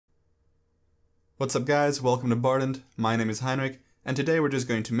What's up guys, welcome to Bardent, my name is Heinrich, and today we're just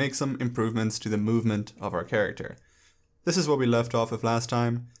going to make some improvements to the movement of our character. This is what we left off with last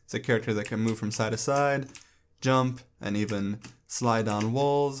time. It's a character that can move from side to side, jump, and even slide down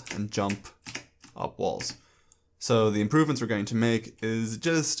walls and jump up walls. So the improvements we're going to make is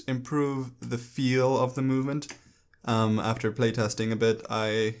just improve the feel of the movement. After playtesting a bit,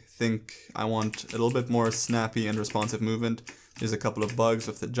 I think I want a little bit more snappy and responsive movement. There's a couple of bugs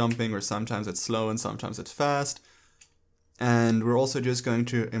with the jumping where sometimes it's slow and sometimes it's fast. And we're also just going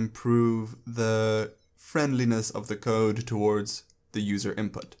to improve the friendliness of the code towards the user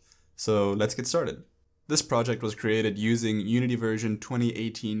input. So let's get started. This project was created using Unity version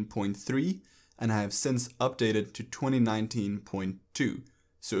 2018.3 and I have since updated to 2019.2.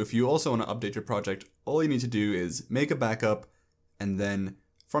 So if you also want to update your project, all you need to do is make a backup and then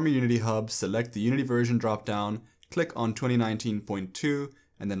from your Unity hub, select the Unity version dropdown, click on 2019.2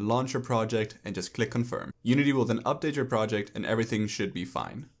 and then launch your project and just click confirm. Unity will then update your project and everything should be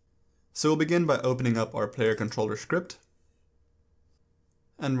fine. So we'll begin by opening up our player controller script.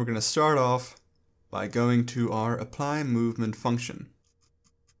 And we're going to start off by going to our apply movement function.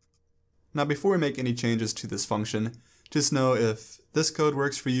 Now before we make any changes to this function, just know if this code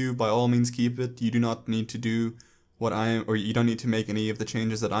works for you, by all means keep it. You do not need to do you don't need to make any of the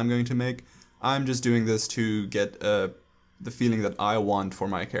changes that I'm going to make. I'm just doing this to get the feeling that I want for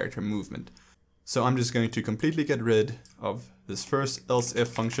my character movement. So I'm just going to completely get rid of this first else if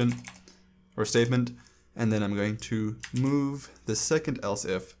function or statement, and then I'm going to move the second else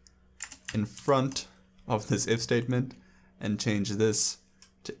if in front of this if statement and change this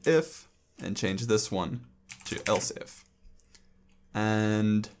to if and change this one to else if.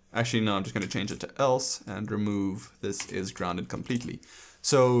 And actually no, I'm just going to change it to else and remove this is grounded completely.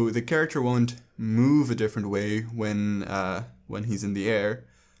 So the character won't move a different way when he's in the air,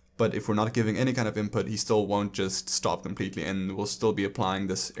 but if we're not giving any kind of input, he still won't just stop completely and we'll still be applying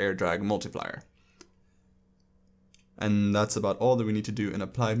this air drag multiplier. And that's about all that we need to do in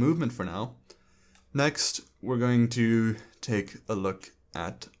apply movement for now. Next, we're going to take a look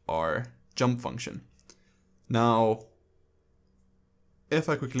at our jump function. Now, if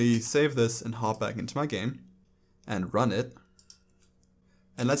I quickly save this and hop back into my game and run it,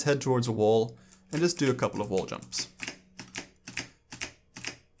 and let's head towards a wall and just do a couple of wall jumps.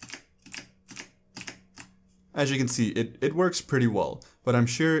 As you can see, it works pretty well, but I'm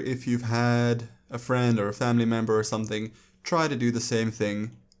sure if you've had a friend or a family member or something try to do the same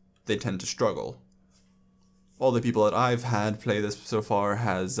thing, they tend to struggle. All the people that I've had play this so far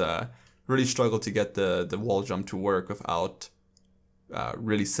has really struggled to get the wall jump to work without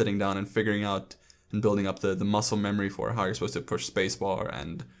really sitting down and figuring out and building up the muscle memory for how you're supposed to push spacebar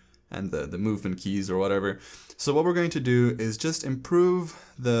and the movement keys or whatever. So what we're going to do is just improve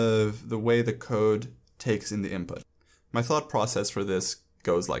the way the code takes in the input. My thought process for this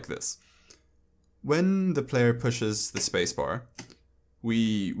goes like this. When the player pushes the spacebar,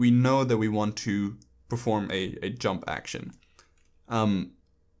 we know that we want to perform a jump action. And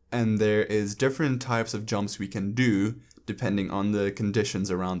there is different types of jumps we can do depending on the conditions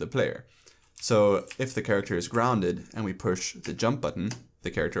around the player. So if the character is grounded and we push the jump button, the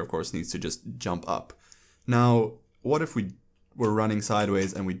character of course needs to just jump up. Now, what if we were running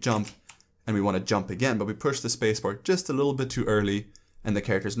sideways and we jump and we want to jump again, but we push the spacebar just a little bit too early and the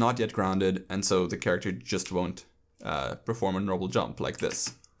character is not yet grounded, and so the character just won't perform a normal jump like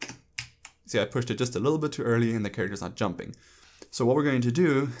this. See, I pushed it just a little bit too early and the character's not jumping. So what we're going to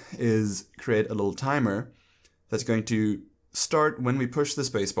do is create a little timer that's going to start when we push the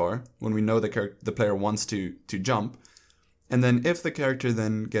spacebar, when we know the player wants to jump, and then if the character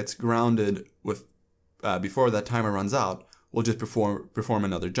then gets grounded before that timer runs out, we'll just perform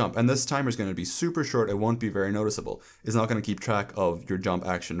another jump. And this timer is going to be super short, it won't be very noticeable. It's not going to keep track of your jump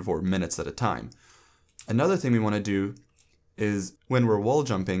action for minutes at a time. Another thing we want to do is when we're wall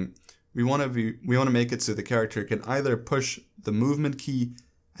jumping, we want to make it so the character can either push the movement key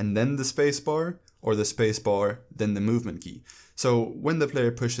and then the spacebar, or the spacebar, then the movement key. So when the player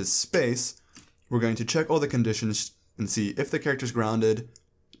pushes space, we're going to check all the conditions and see if the character's grounded,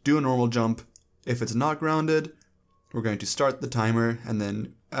 do a normal jump. If it's not grounded, we're going to start the timer, and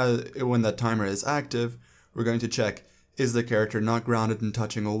then when that timer is active, we're going to check, is the character not grounded and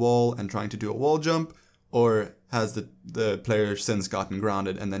touching a wall and trying to do a wall jump, or has the player since gotten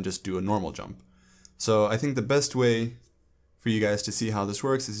grounded and then just do a normal jump. So I think the best way for you guys to see how this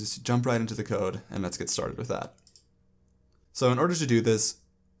works is just to jump right into the code, and let's get started with that. So in order to do this,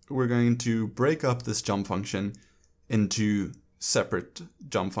 we're going to break up this jump function into separate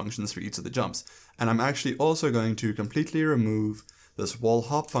jump functions for each of the jumps. And I'm actually also going to completely remove this wall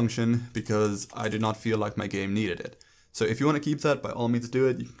hop function because I did not feel like my game needed it. So if you want to keep that, by all means do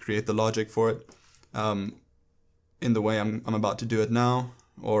it. You can create the logic for it in the way I'm about to do it now,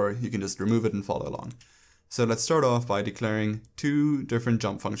 or you can just remove it and follow along. So let's start off by declaring two different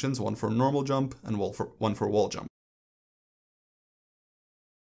jump functions, one for normal jump and one for wall jump.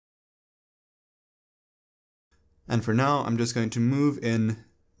 And for now, I'm just going to move in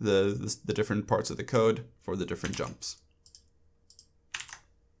the different parts of the code for the different jumps.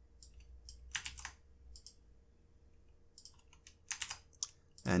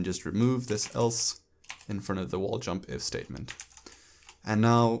 And just remove this else in front of the wall jump if statement. And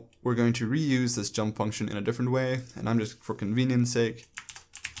now we're going to reuse this jump function in a different way, and I'm just, for convenience sake,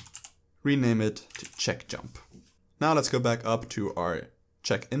 rename it to check jump. Now let's go back up to our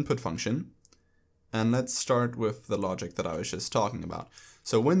check input function, and let's start with the logic that I was just talking about.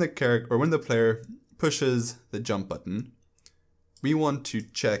 So when the player pushes the jump button, we want to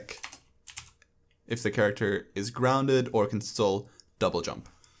check if the character is grounded or can still double jump.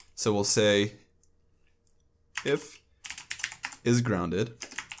 So we'll say if is grounded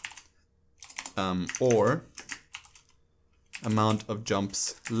or amount of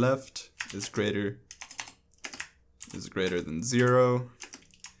jumps left is greater than 0,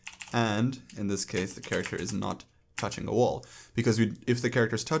 and in this case the character is not touching a wall, because if the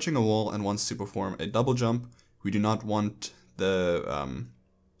character is touching a wall and wants to perform a double jump, we do not want the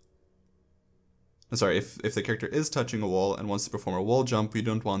if the character is touching a wall and wants to perform a wall jump, we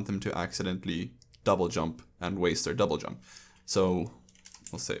don't want them to accidentally double jump and waste their double jump. So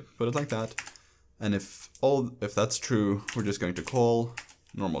we'll say put it like that, and if that's true, we're just going to call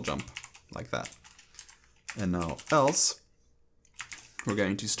normal jump like that. And now else, we're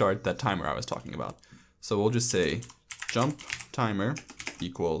going to start that timer I was talking about. So we'll just say jump timer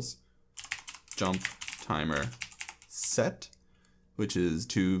equals jump timer set, which is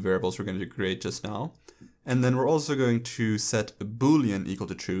two variables we're going to create just now. And then we're also going to set a boolean equal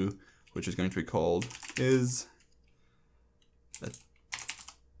to true, which is going to be called is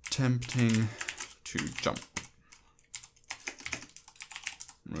attempting to jump.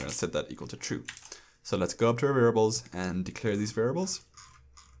 We're going to set that equal to true. So let's go up to our variables and declare these variables.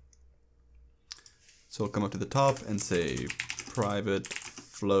 So we'll come up to the top and say private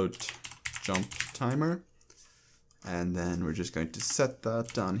float jump timer. And then we're just going to set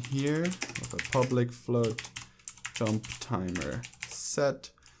that down here with a public float jump timer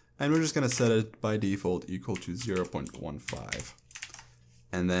set. And we're just going to set it by default equal to 0.15.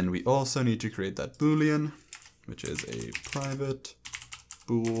 And then we also need to create that boolean, which is a private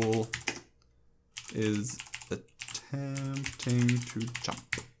bool is attempting to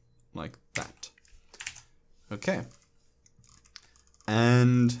jump, like that. Okay.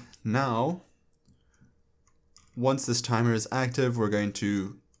 And now, once this timer is active, we're going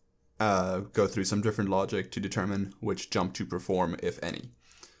to go through some different logic to determine which jump to perform, if any.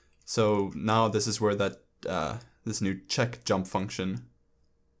 So now this is where that this new check jump function,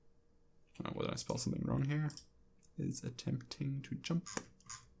 what did I spell something wrong here? Is attempting to jump.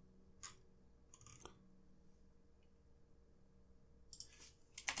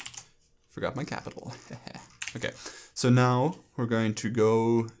 Forgot my capital. Okay, so now we're going to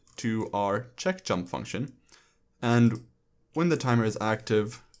go to our check jump function, and when the timer is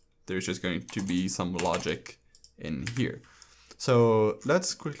active, there's just going to be some logic in here. So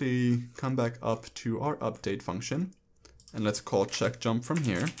let's quickly come back up to our update function, and let's call check jump from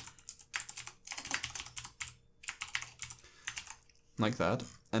here, like that.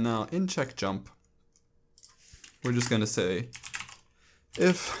 And now in check jump, we're just going to say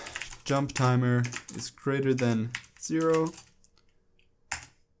if jump timer is greater than 0,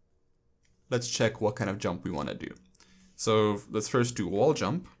 let's check what kind of jump we want to do. So let's first do wall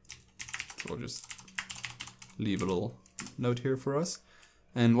jump. So we'll just leave a little note here for us.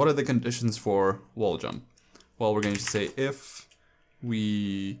 And what are the conditions for wall jump? Well, we're going to say if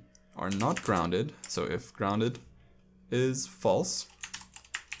we are not grounded, so if grounded is false,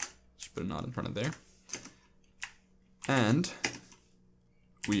 just put a not in front of there, and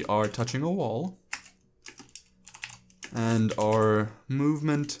we are touching a wall, and our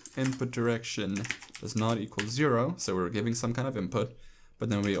movement input direction does not equal 0, so we're giving some kind of input, but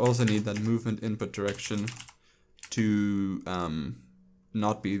then we also need that movement input direction to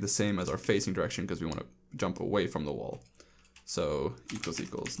not be the same as our facing direction, because we want to jump away from the wall. So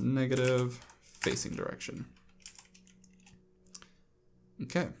equals negative facing direction.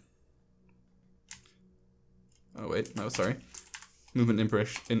 Okay. Oh wait, no, sorry. Movement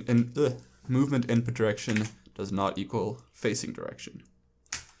input direction does not equal facing direction.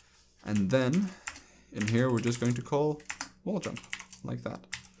 And then in here we're just going to call wall jump. like that.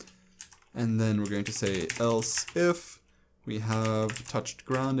 And then we're going to say else if we have touched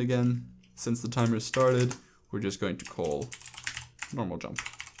ground again. Since the timer started, we're just going to call normal jump,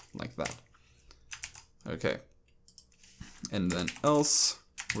 like that. Okay. And then else,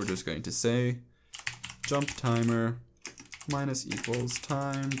 we're just going to say jump timer minus equals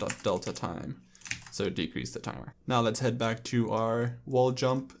time dot delta time. So decrease the timer. Now let's head back to our wall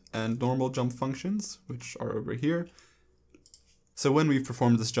jump and normal jump functions, which are over here. So when we've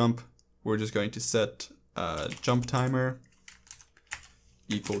performed this jump, we're just going to set jump timer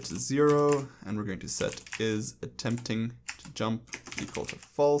equal to 0, and we're going to set is attempting to jump equal to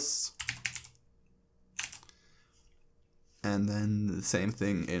false. And then the same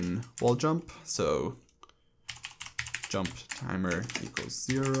thing in wall jump. So jump timer equals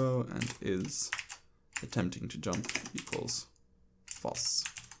 0 and is attempting to jump equals false.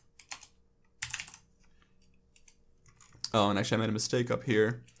 Oh, and actually I made a mistake up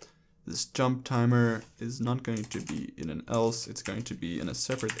here. This jump timer is not going to be in an else, it's going to be in a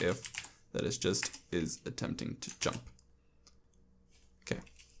separate if that is just is attempting to jump. Okay.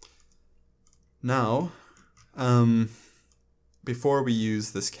 Now, before we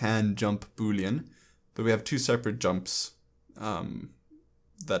use this can jump boolean, but we have two separate jumps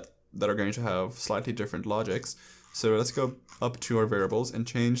that are going to have slightly different logics. So let's go up to our variables and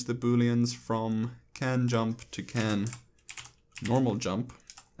change the booleans from can jump to can normal jump,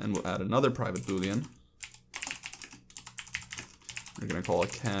 and we'll add another private boolean. We're going to call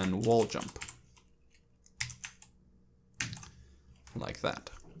it can wall jump, like that.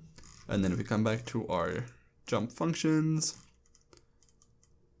 And then if we come back to our jump functions,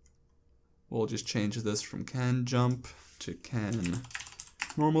 we'll just change this from can jump to can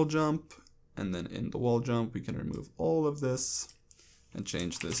normal jump, and then in the wall jump we can remove all of this and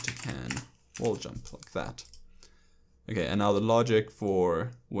change this to can wall jump, like that. Okay, and now the logic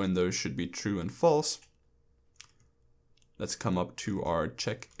for when those should be true and false. Let's come up to our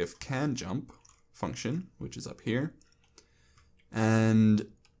check if can jump function, which is up here. And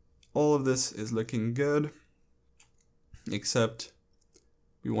all of this is looking good, except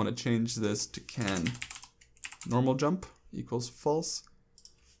we want to change this to can normal jump equals false,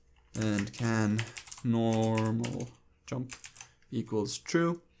 and can normal jump equals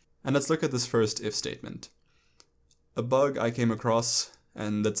true. And let's look at this first if statement. A bug I came across,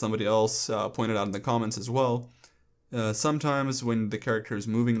 and that somebody else pointed out in the comments as well, sometimes when the character is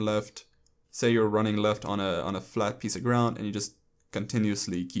moving left, say you're running left on a flat piece of ground and you just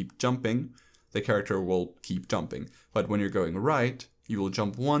continuously keep jumping, the character will keep jumping. But when you're going right, you will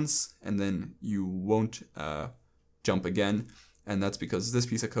jump once and then you won't jump again, and that's because this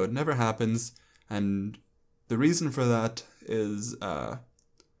piece of code never happens. And the reason for that is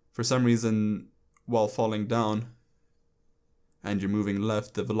for some reason while falling down and you're moving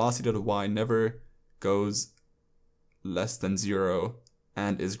left, the velocity of the y never goes less than 0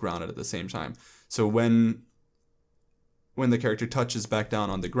 and is grounded at the same time. So when the character touches back down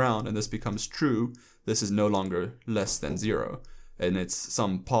on the ground and this becomes true, this is no longer less than 0, and it's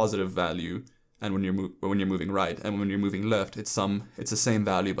some positive value. And when you're moving right, and when you're moving left, it's the same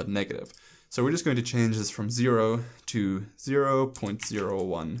value but negative. So we're just going to change this from 0 to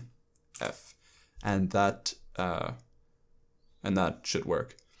 0.01 f, and that should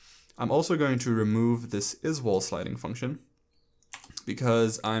work. I'm also going to remove this isWall sliding function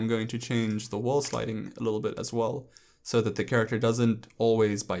because I'm going to change the wall sliding a little bit as well, so that the character doesn't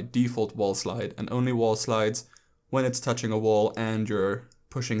always by default wall slide and only wall slides when it's touching a wall and you're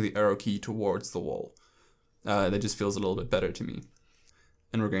pushing the arrow key towards the wall. That just feels a little bit better to me.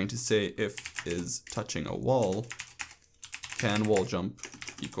 And we're going to say if is touching a wall, can wall jump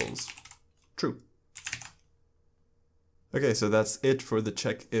equals true. Okay, so that's it for the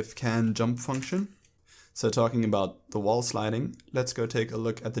check if can jump function. So talking about the wall sliding, let's go take a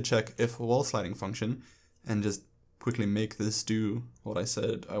look at the check if wall sliding function and just quickly make this do what I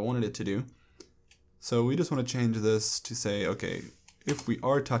said I wanted it to do. So we just want to change this to say, okay, if we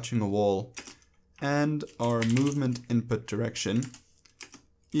are touching a wall and our movement input direction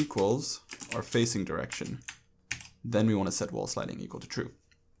equals our facing direction, then we want to set wall sliding equal to true.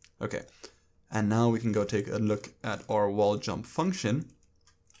 Okay, and now we can go take a look at our wall jump function.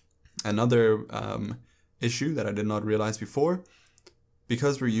 Another issue that I did not realize before,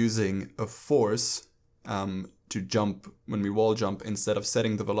 because we're using a force to jump when we wall jump instead of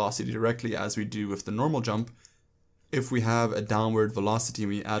setting the velocity directly as we do with the normal jump, if we have a downward velocity and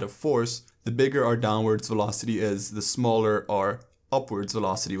we add a force, the bigger our downwards velocity is, the smaller our upwards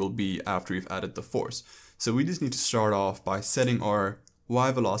velocity will be after we've added the force. So we just need to start off by setting our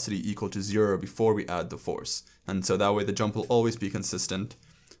y velocity equal to 0 before we add the force. And so that way the jump will always be consistent.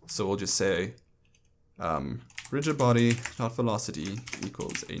 So we'll just say rigid body dot velocity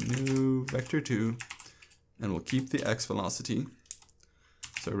equals a new vector 2, and we'll keep the x velocity.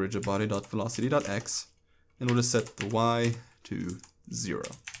 So rigid body dot velocity dot x, and we'll just set the y to 0.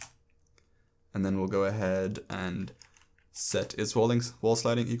 And then we'll go ahead and set is wall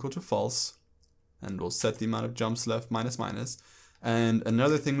sliding equal to false, and we'll set the amount of jumps left minus minus. And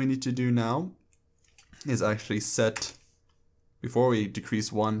another thing we need to do now is actually set, before we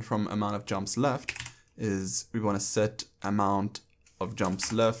decrease 1 from amount of jumps left, is we want to set amount of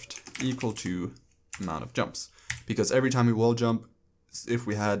jumps left equal to amount of jumps. Because every time we wall jump, if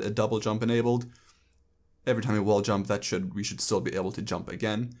we had a double jump enabled, every time we wall jump, we should still be able to jump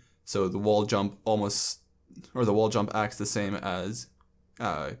again. So the wall jump acts the same as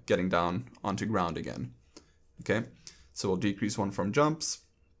getting down onto ground again. Okay, so we'll decrease 1 from jumps,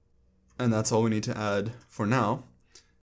 and that's all we need to add for now.